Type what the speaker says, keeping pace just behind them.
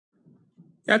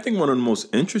Yeah, I think one of the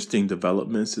most interesting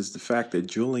developments is the fact that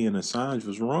Julian Assange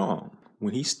was wrong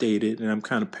when he stated, and I'm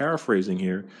kind of paraphrasing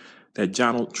here, that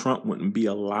Donald Trump wouldn't be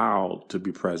allowed to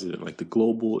be president. Like the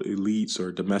global elites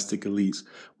or domestic elites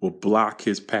will block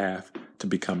his path to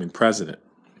becoming president.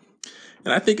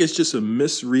 And I think it's just a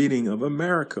misreading of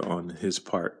America on his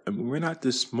part. I mean, we're not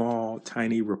this small,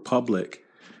 tiny republic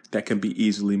that can be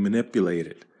easily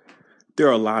manipulated. There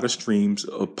are a lot of streams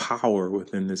of power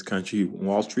within this country.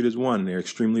 Wall Street is one, and they're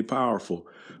extremely powerful.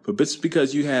 But just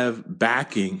because you have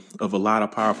backing of a lot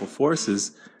of powerful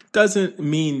forces doesn't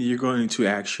mean you're going to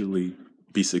actually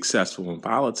be successful in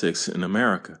politics in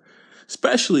America,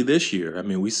 especially this year. I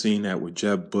mean, we've seen that with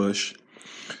Jeb Bush.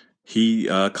 He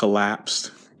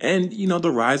collapsed. And,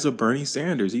 the rise of Bernie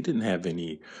Sanders, he didn't have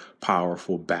any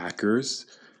powerful backers.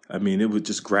 I mean, it was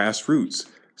just grassroots.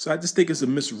 So I just think it's a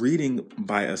misreading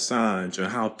by Assange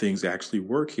on how things actually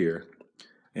work here.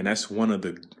 And that's one of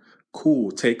the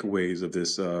cool takeaways of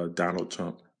this Donald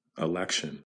Trump election.